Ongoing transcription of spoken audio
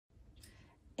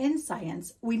In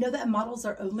science, we know that models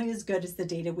are only as good as the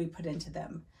data we put into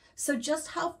them. So just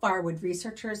how far would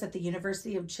researchers at the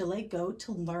University of Chile go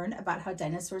to learn about how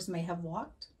dinosaurs may have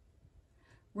walked?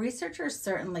 Researchers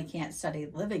certainly can't study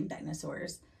living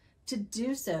dinosaurs. To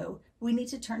do so, we need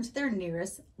to turn to their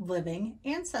nearest living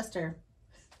ancestor,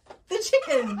 the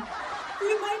chicken.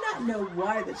 We might not know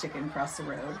why the chicken crossed the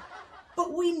road,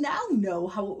 but we now know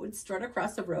how it would strut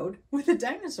across the road with a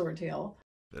dinosaur tail.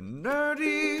 The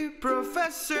nerdy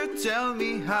professor tell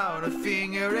me how to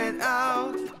figure it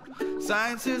out.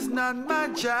 Science is not my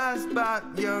jazz, but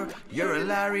you're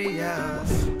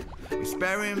hilarious.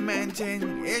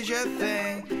 Experimenting is your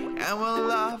thing, and we'll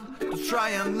love to try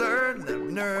and learn. The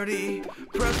nerdy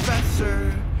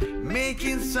professor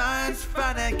making science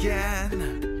fun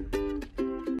again.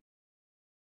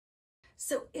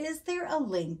 So is there a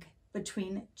link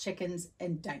between chickens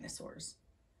and dinosaurs?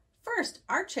 First,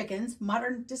 are chickens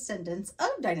modern descendants of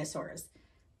dinosaurs?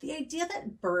 The idea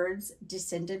that birds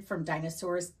descended from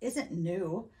dinosaurs isn't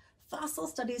new. Fossil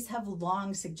studies have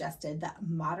long suggested that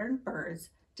modern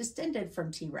birds descended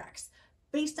from T-Rex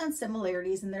based on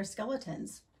similarities in their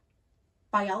skeletons.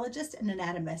 Biologist and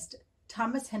anatomist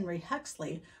Thomas Henry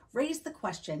Huxley raised the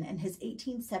question in his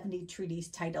 1870 treatise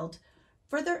titled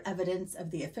Further Evidence of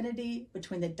the Affinity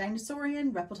Between the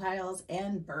Dinosaurian Reptiles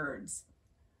and Birds.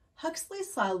 Huxley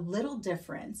saw little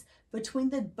difference between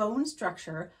the bone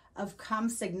structure of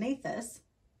Compsognathus,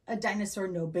 a dinosaur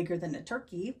no bigger than a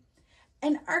turkey,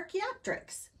 and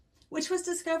Archaeopteryx, which was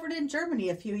discovered in Germany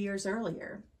a few years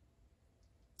earlier.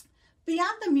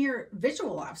 Beyond the mere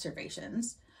visual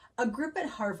observations, a group at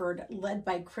Harvard led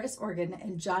by Chris Organ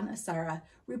and John Asara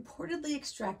reportedly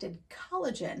extracted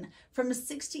collagen from a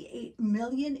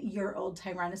 68-million-year-old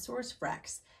Tyrannosaurus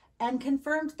rex and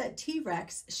confirmed that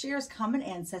T-Rex shares common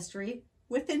ancestry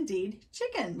with, indeed,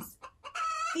 chickens.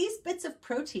 These bits of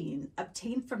protein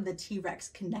obtained from the T-Rex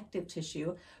connective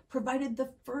tissue provided the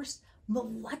first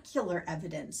molecular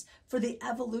evidence for the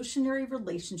evolutionary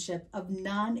relationship of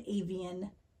non-avian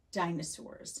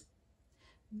dinosaurs.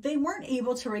 They weren't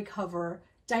able to recover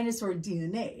dinosaur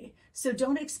DNA, so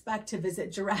don't expect to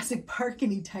visit Jurassic Park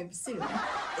anytime soon.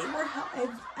 They were,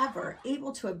 however,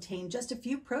 able to obtain just a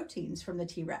few proteins from the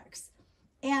T-Rex,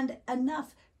 and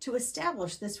enough to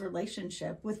establish this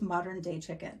relationship with modern-day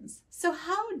chickens. So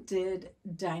how did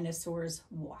dinosaurs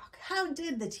walk? How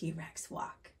did the T-Rex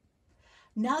walk?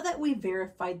 Now that we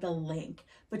verified the link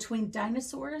between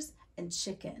dinosaurs and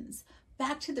chickens,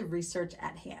 back to the research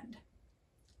at hand.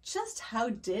 Just how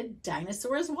did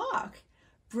dinosaurs walk?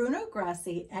 Bruno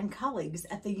Grassi and colleagues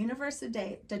at the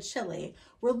Universidad de Chile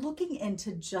were looking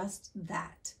into just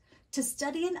that, to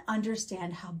study and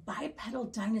understand how bipedal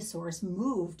dinosaurs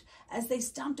moved as they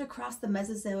stomped across the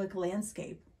Mesozoic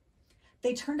landscape.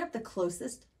 They turned up the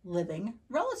closest living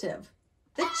relative,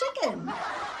 the chicken.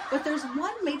 But there's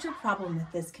one major problem with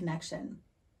this connection.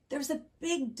 There's a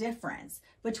big difference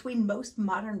between most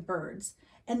modern birds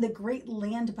and the great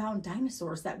land-bound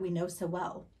dinosaurs that we know so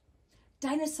well.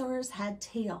 Dinosaurs had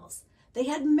tails. They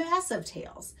had massive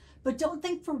tails. But don't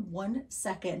think for 1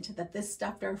 second that this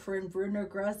stuffed our friend Bruno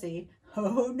Grassi.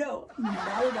 Oh no,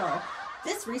 not at all.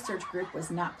 This research group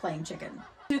was not playing chicken.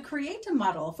 To create a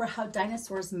model for how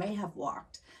dinosaurs may have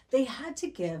walked, they had to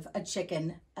give a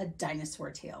chicken a dinosaur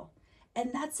tail.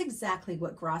 And that's exactly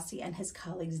what Grassi and his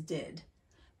colleagues did.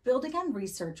 Building on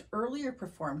research earlier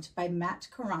performed by Matt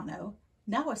Carano,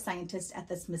 now a scientist at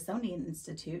the Smithsonian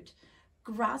Institute,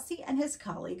 Grassi and his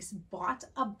colleagues bought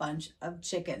a bunch of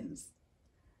chickens.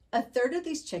 A third of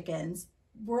these chickens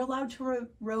were allowed to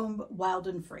roam wild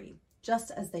and free,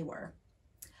 just as they were.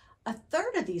 A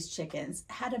third of these chickens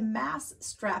had a mass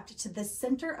strapped to the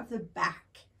center of the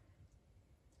back.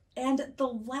 And the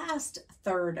last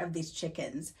third of these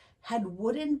chickens had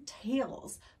wooden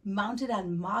tails mounted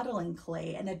on modeling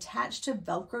clay and attached to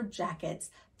Velcro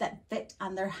jackets that fit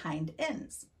on their hind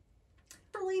ends.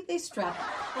 Finally, they strapped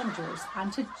plungers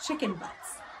onto chicken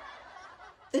butts.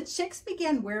 The chicks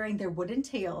began wearing their wooden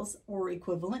tails or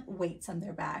equivalent weights on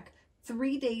their back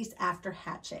 3 days after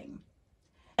hatching.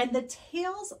 And the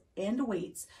tails and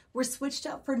weights were switched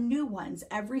out for new ones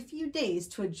every few days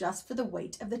to adjust for the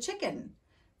weight of the chicken.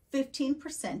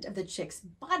 15% of the chick's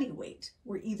body weight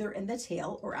were either in the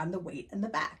tail or on the weight in the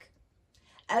back.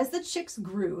 As the chicks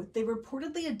grew, they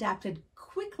reportedly adapted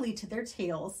quickly to their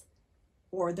tails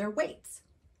or their weights,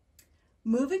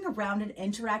 moving around and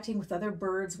interacting with other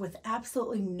birds with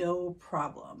absolutely no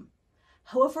problem.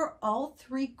 However, all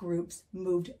three groups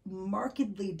moved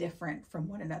markedly different from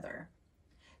one another.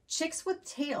 Chicks with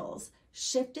tails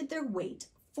shifted their weight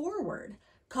forward,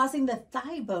 causing the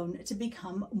thigh bone to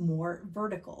become more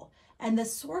vertical, and the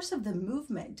source of the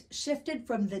movement shifted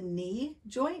from the knee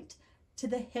joint to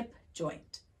the hip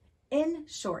joint. In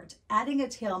short, adding a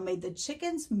tail made the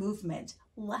chicken's movement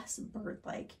less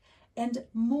bird-like and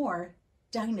more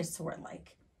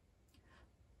dinosaur-like.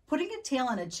 Putting a tail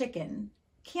on a chicken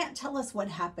can't tell us what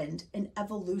happened in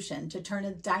evolution to turn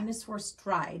a dinosaur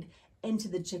stride into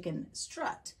the chicken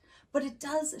strut, but it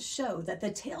does show that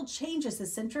the tail changes the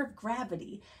center of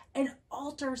gravity and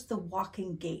alters the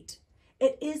walking gait.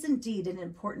 It is indeed an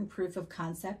important proof of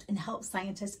concept and helps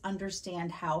scientists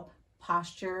understand how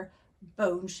posture,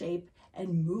 bone shape,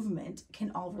 and movement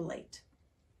can all relate.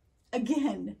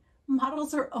 Again,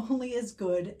 models are only as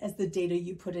good as the data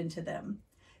you put into them.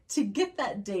 To get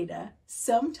that data,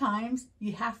 sometimes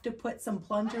you have to put some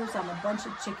plungers on a bunch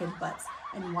of chicken butts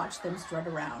and watch them strut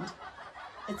around.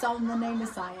 It's all in the name of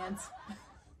science.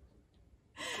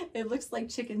 It looks like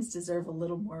chickens deserve a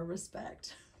little more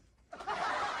respect.